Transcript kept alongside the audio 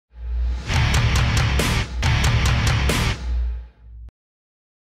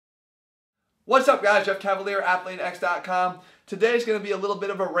What's up guys, Jeff Cavaliere, AthleanX.com. Today's going to be a little bit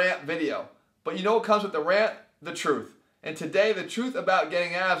of a rant video. But you know what comes with the rant? The truth. And today the truth about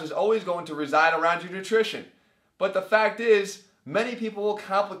getting abs is always going to reside around your nutrition. But the fact is, many people will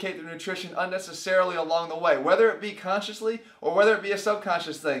complicate their nutrition unnecessarily along the way, whether it be consciously or whether it be a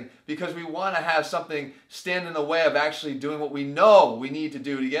subconscious thing, because we want to have something stand in the way of actually doing what we know we need to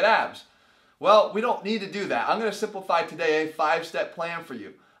do to get abs. Well, we don't need to do that. I'm going to simplify today a 5-step plan for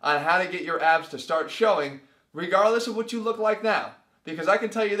you on how to get your abs to start showing regardless of what you look like now. Because I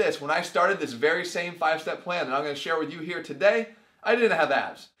can tell you this, when I started this very same 5-step plan that I'm going to share with you here today, I didn't have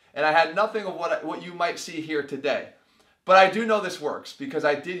abs. And I had nothing of what you might see here today. But I do know this works because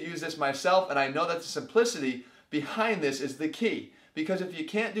I did use this myself, and I know that the simplicity behind this is the key. Because if you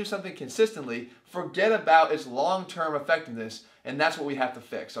can't do something consistently, forget about its long-term effectiveness, and that's what we have to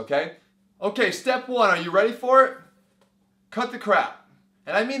fix, okay? Okay, step 1, are you ready for it? Cut the crap.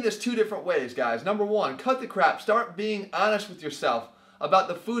 And I mean this 2 different ways, guys. Number 1, cut the crap. Start being honest with yourself about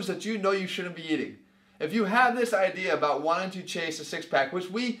the foods that you know you shouldn't be eating. If you have this idea about wanting to chase a six-pack, which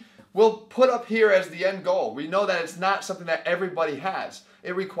we will put up here as the end goal, we know that it's not something that everybody has.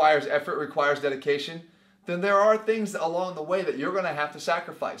 It requires effort, it requires dedication. Then there are things along the way that you're going to have to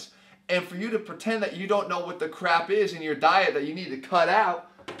sacrifice. And for you to pretend that you don't know what the crap is in your diet that you need to cut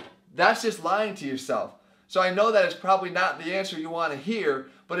out, that's just lying to yourself. So I know that it's probably not the answer you want to hear,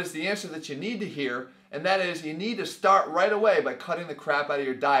 but it's the answer that you need to hear, and that is you need to start right away by cutting the crap out of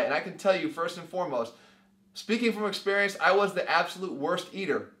your diet. And I can tell you first and foremost, speaking from experience, I was the absolute worst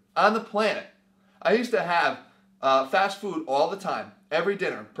eater on the planet. I used to have fast food all the time, every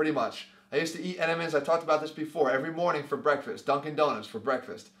dinner pretty much. I used to eat M&Ms, I talked about this before, every morning for breakfast, Dunkin' Donuts for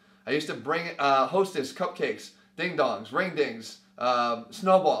breakfast. I used to bring Hostess cupcakes, Ding Dongs, Ring Dings,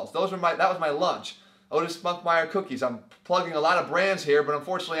 Snowballs. That was my lunch. Otis Spunkmeyer cookies. I'm plugging a lot of brands here, but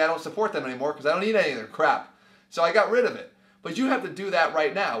unfortunately I don't support them anymore because I don't eat any of their crap. So I got rid of it. But you have to do that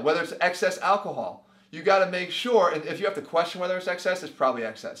right now, whether it's excess alcohol. You got to make sure, and if you have to question whether it's excess, it's probably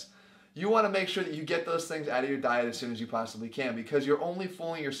excess. You want to make sure that you get those things out of your diet as soon as you possibly can, because you're only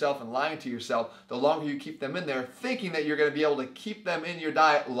fooling yourself and lying to yourself the longer you keep them in there, thinking that you're going to be able to keep them in your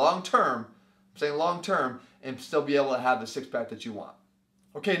diet long term, I'm saying long term, and still be able to have the six-pack that you want.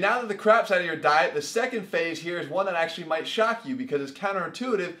 Okay, now that the crap's out of your diet, the second phase here is one that actually might shock you because it's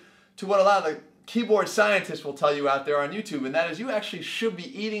counterintuitive to what a lot of the keyboard scientists will tell you out there on YouTube, and that is you actually should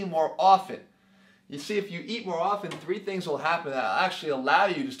be eating more often. You see, if you eat more often, 3 things will happen that will actually allow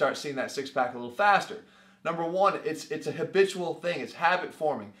you to start seeing that six-pack a little faster. Number 1, it's a habitual thing. It's habit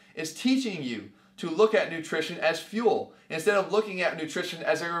forming. It's teaching you to look at nutrition as fuel instead of looking at nutrition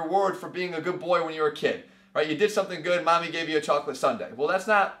as a reward for being a good boy when you were a kid. Right? You did something good, mommy gave you a chocolate sundae. Well, that's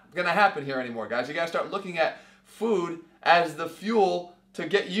not going to happen here anymore, guys. You got to start looking at food as the fuel to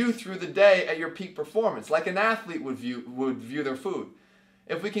get you through the day at your peak performance, like an athlete would view their food.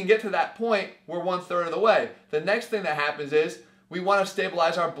 If we can get to that point, we're 1/3 of the way. The next thing that happens is we want to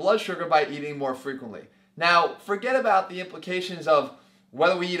stabilize our blood sugar by eating more frequently. Now, forget about the implications of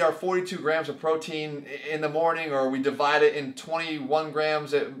whether we eat our 42 grams of protein in the morning or we divide it in 21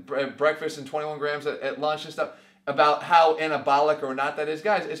 grams at breakfast and 21 grams at lunch and stuff, about how anabolic or not that is.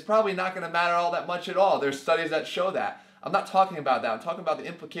 Guys, it's probably not going to matter all that much at all. There's studies that show that. I'm not talking about that. I'm talking about the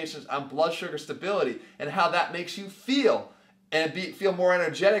implications on blood sugar stability and how that makes you feel and feel more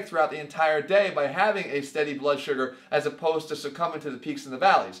energetic throughout the entire day by having a steady blood sugar as opposed to succumbing to the peaks and the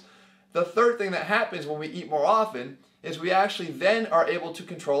valleys. The third thing that happens when we eat more often is we actually then are able to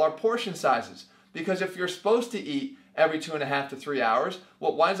control our portion sizes. Because if you're supposed to eat every 2.5 to 3 hours,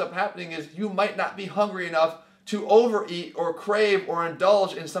 what winds up happening is you might not be hungry enough to overeat or crave or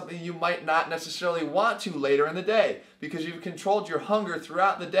indulge in something you might not necessarily want to later in the day because you've controlled your hunger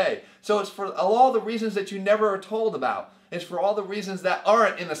throughout the day. So it's for all the reasons that you never are told about. It's for all the reasons that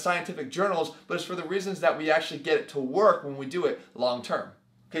aren't in the scientific journals, but it's for the reasons that we actually get it to work when we do it long term.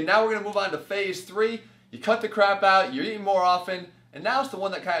 Okay, now we're going to move on to phase 3. You cut the crap out, you're eating more often, and now it's the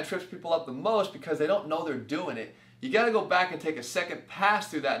one that kind of trips people up the most because they don't know they're doing it. You got to go back and take a second pass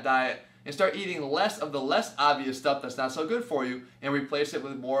through that diet and start eating less of the less obvious stuff that's not so good for you and replace it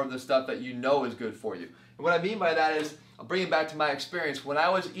with more of the stuff that you know is good for you. And what I mean by that is, I'll bring it back to my experience. When I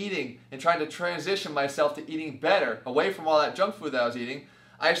was eating and trying to transition myself to eating better, away from all that junk food that I was eating,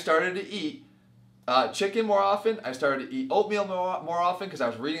 I started to eat chicken more often. I started to eat oatmeal more often because I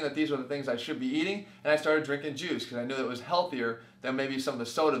was reading that these were the things I should be eating, and I started drinking juice because I knew that it was healthier than maybe some of the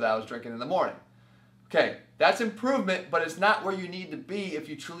soda that I was drinking in the morning. Okay, that's improvement, but it's not where you need to be if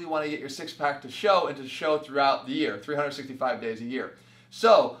you truly want to get your six-pack to show and to show throughout the year, 365 days a year.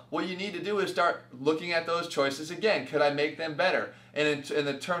 So what you need to do is start looking at those choices again. Could I make them better? And in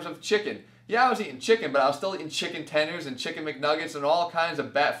the terms of chicken, Yeah, I was eating chicken, but I was still eating chicken tenders and chicken McNuggets and all kinds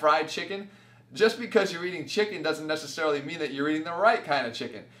of fried chicken. Just because you're eating chicken doesn't necessarily mean that you're eating the right kind of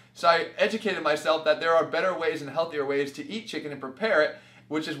chicken. So I educated myself that there are better ways and healthier ways to eat chicken and prepare it,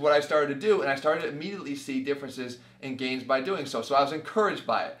 which is what I started to do, and I started to immediately see differences in gains by doing so. So I was encouraged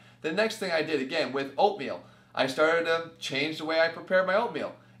by it. The next thing I did, again, with oatmeal, I started to change the way I prepared my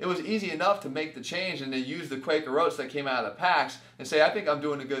oatmeal. It was easy enough to make the change and to use the Quaker Oats that came out of the packs and say, I think I'm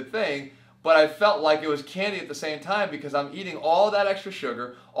doing a good thing, but I felt like it was candy at the same time because I'm eating all that extra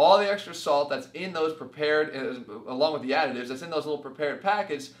sugar, all the extra salt that's in those prepared, along with the additives, that's in those little prepared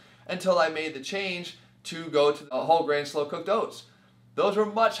packets, until I made the change to go to whole grain slow cooked oats. Those were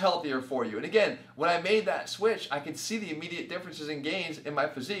much healthier for you. And again, when I made that switch, I could see the immediate differences in gains in my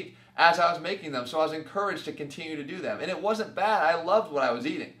physique as I was making them. So I was encouraged to continue to do them. And it wasn't bad. I loved what I was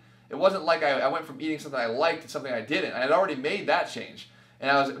eating. It wasn't like I went from eating something I liked to something I didn't. I had already made that change. And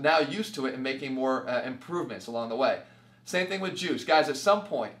I was now used to it and making more improvements along the way. Same thing with juice. Guys, at some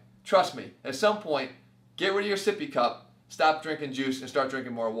point, trust me, at some point, get rid of your sippy cup, stop drinking juice, and start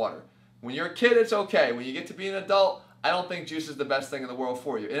drinking more water. When you're a kid, it's okay. When you get to be an adult, I don't think juice is the best thing in the world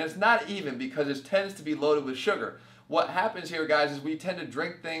for you. And it's not even because it tends to be loaded with sugar. What happens here, guys, is we tend to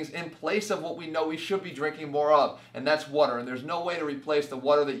drink things in place of what we know we should be drinking more of, and that's water. And there's no way to replace the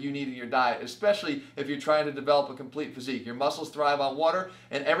water that you need in your diet, especially if you're trying to develop a complete physique. Your muscles thrive on water,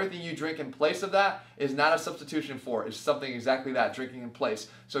 and everything you drink in place of that is not a substitution for it. It's something exactly that, drinking in place.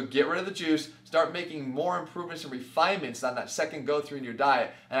 So get rid of the juice, start making more improvements and refinements on that second go-through in your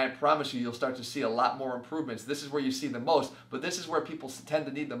diet, and I promise you, you'll start to see a lot more improvements. This is where you see the most, but this is where people tend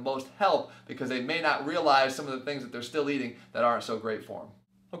to need the most help because they may not realize some of the things that they're still eating that aren't so great for them.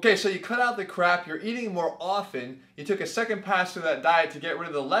 Okay, so you cut out the crap, you're eating more often, you took a second pass through that diet to get rid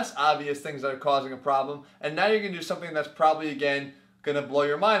of the less obvious things that are causing a problem, and now you're going to do something that's probably, again, going to blow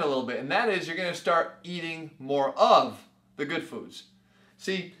your mind a little bit, and that is you're going to start eating more of the good foods.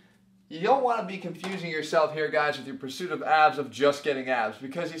 See, you don't want to be confusing yourself here, guys, with your pursuit of abs of just getting abs,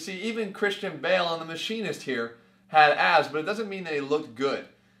 because you see, even Christian Bale and the Machinist here had abs, but it doesn't mean that he looked good.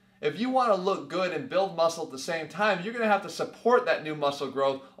 If you want to look good and build muscle at the same time, you're going to have to support that new muscle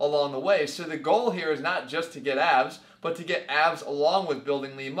growth along the way. So the goal here is not just to get abs, but to get abs along with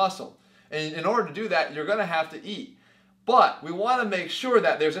building lean muscle. And in order to do that, you're going to have to eat. But we want to make sure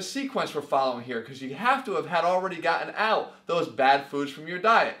that there's a sequence we're following here, because you have to have had already gotten out those bad foods from your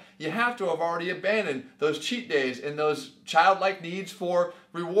diet. You have to have already abandoned those cheat days and those childlike needs for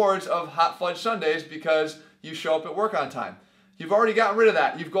rewards of hot fudge sundaes because you show up at work on time. You've already gotten rid of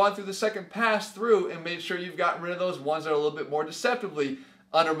that. You've gone through the second pass through and made sure you've gotten rid of those ones that are a little bit more deceptively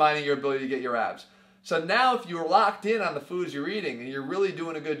undermining your ability to get your abs. So now if you're locked in on the foods you're eating and you're really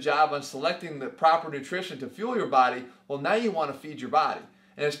doing a good job on selecting the proper nutrition to fuel your body, well, now you want to feed your body.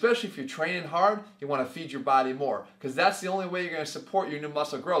 And especially if you're training hard, you want to feed your body more, because that's the only way you're going to support your new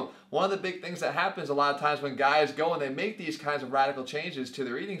muscle growth. One of the big things that happens a lot of times when guys go and they make these kinds of radical changes to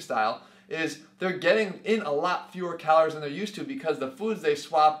their eating style is they're getting in a lot fewer calories than they're used to, because the foods they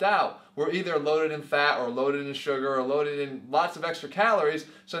swapped out were either loaded in fat or loaded in sugar or loaded in lots of extra calories.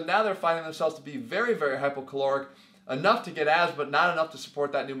 So now they're finding themselves to be very, very hypocaloric, enough to get abs, but not enough to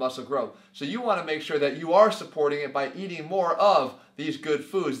support that new muscle growth. So you want to make sure that you are supporting it by eating more of these good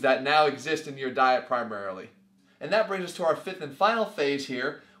foods that now exist in your diet primarily. And that brings us to our fifth and final phase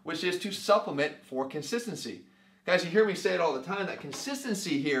here, which is to supplement for consistency. Guys, you hear me say it all the time, that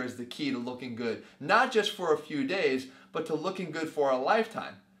consistency here is the key to looking good. Not just for a few days, but to looking good for a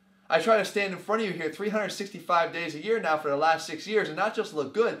lifetime. I try to stand in front of you here 365 days a year now for the last 6 years and not just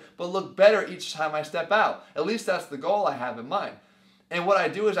look good, but look better each time I step out. At least that's the goal I have in mind. And what I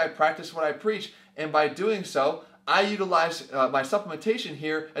do is I practice what I preach, and by doing so, I utilize my supplementation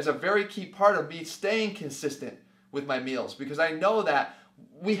here as a very key part of me staying consistent with my meals, because I know that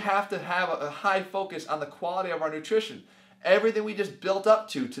we have to have a high focus on the quality of our nutrition. Everything we just built up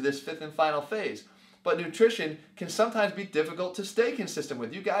to this fifth and final phase. But nutrition can sometimes be difficult to stay consistent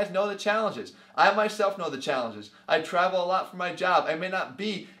with. You guys know the challenges. I myself know the challenges. I travel a lot for my job. I may not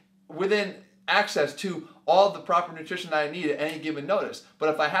be within access to all the proper nutrition that I need at any given notice.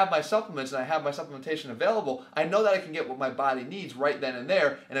 But if I have my supplements and I have my supplementation available, I know that I can get what my body needs right then and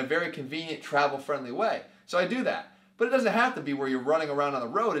there in a very convenient, travel-friendly way. So I do that. But it doesn't have to be where you're running around on the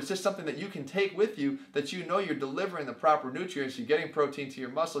road. It's just something that you can take with you, that you know you're delivering the proper nutrients, you're getting protein to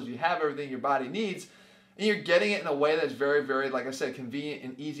your muscles, you have everything your body needs, and you're getting it in a way that's very, very, like I said, convenient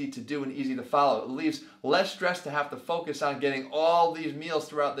and easy to do and easy to follow. It leaves less stress to have to focus on getting all these meals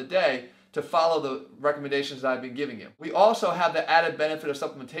throughout the day to follow the recommendations that I've been giving you. We also have the added benefit of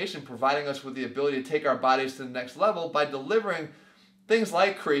supplementation providing us with the ability to take our bodies to the next level by delivering things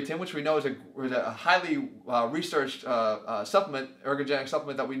like creatine, which we know is a highly researched supplement, ergogenic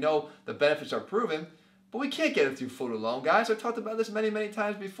supplement that we know the benefits are proven, but we can't get it through food alone, guys. I've talked about this many, many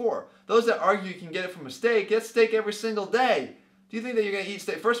times before. Those that argue you can get it from a steak, get steak every single day. Do you think that you're going to eat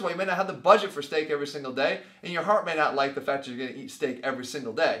steak? First of all, you may not have the budget for steak every single day, and your heart may not like the fact that you're going to eat steak every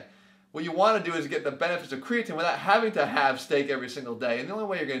single day. What you want to do is get the benefits of creatine without having to have steak every single day, and the only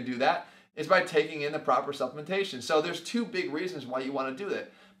way you're going to do that is by taking in the proper supplementation. So there's two big reasons why you want to do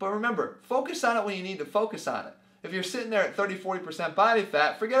that. But remember, focus on it when you need to focus on it. If you're sitting there at 30-40% body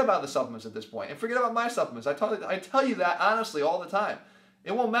fat, forget about the supplements at this point. And forget about my supplements. I tell you that honestly all the time.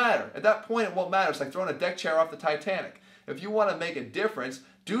 It won't matter. At that point, it won't matter. It's like throwing a deck chair off the Titanic. If you want to make a difference,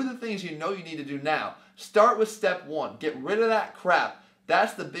 do the things you know you need to do now. Start with step one. Get rid of that crap.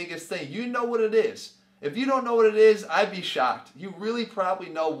 That's the biggest thing. You know what it is. If you don't know what it is, I'd be shocked. You really probably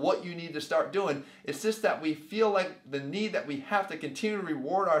know what you need to start doing. It's just that we feel like the need that we have to continue to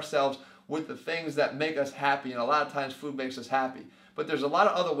reward ourselves with the things that make us happy, and a lot of times food makes us happy. But there's a lot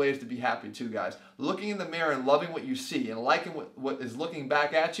of other ways to be happy too, guys. Looking in the mirror and loving what you see and liking what is looking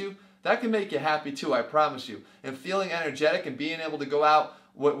back at you, that can make you happy too, I promise you. And feeling energetic and being able to go out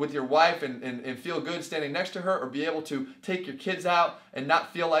with your wife and feel good standing next to her, or be able to take your kids out and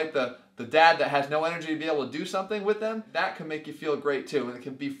not feel like the dad that has no energy to be able to do something with them, that can make you feel great too. And it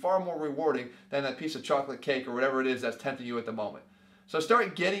can be far more rewarding than that piece of chocolate cake or whatever it is that's tempting you at the moment. So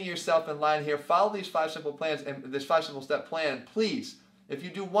start getting yourself in line here. Follow these 5 simple plans and this 5 simple step plan. Please, if you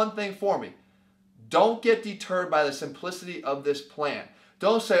do one thing for me, don't get deterred by the simplicity of this plan.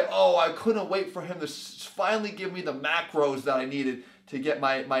 Don't say, oh, I couldn't wait for him to finally give me the macros that I needed to get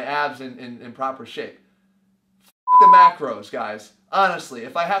my abs in proper shape. F the macros, guys. Honestly,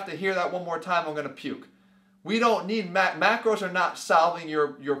 if I have to hear that one more time, I'm going to puke. We don't need macros are not solving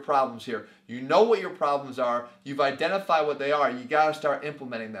your problems here. You know what your problems are. You've identified what they are. You got to start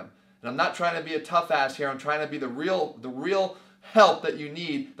implementing them. And I'm not trying to be a tough ass here. I'm trying to be the real help that you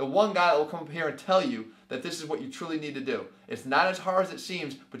need. The one guy that will come up here and tell you that this is what you truly need to do. It's not as hard as it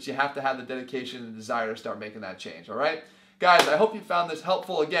seems, but you have to have the dedication and desire to start making that change. All right? Guys, I hope you found this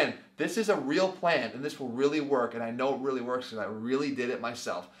helpful. Again, this is a real plan, and this will really work, and I know it really works because I really did it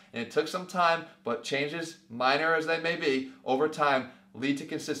myself. And it took some time, but changes, minor as they may be, over time lead to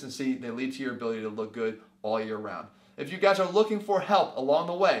consistency. They lead to your ability to look good all year round. If you guys are looking for help along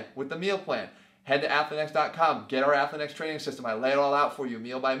the way with the meal plan, head to AthleanX.com. Get our AthleanX training system. I lay it all out for you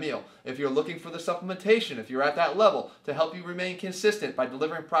meal by meal. If you're looking for the supplementation, if you're at that level, to help you remain consistent by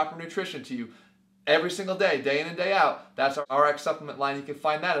delivering proper nutrition to you every single day, day in and day out, that's our RX supplement line. You can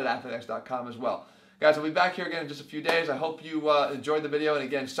find that at AthleanX.com as well. Guys, I'll be back here again in just a few days. I hope you enjoyed the video. And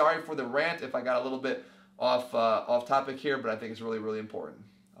again, sorry for the rant if I got a little bit off topic here, but I think it's really, really important.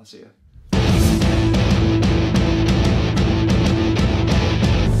 I'll see you.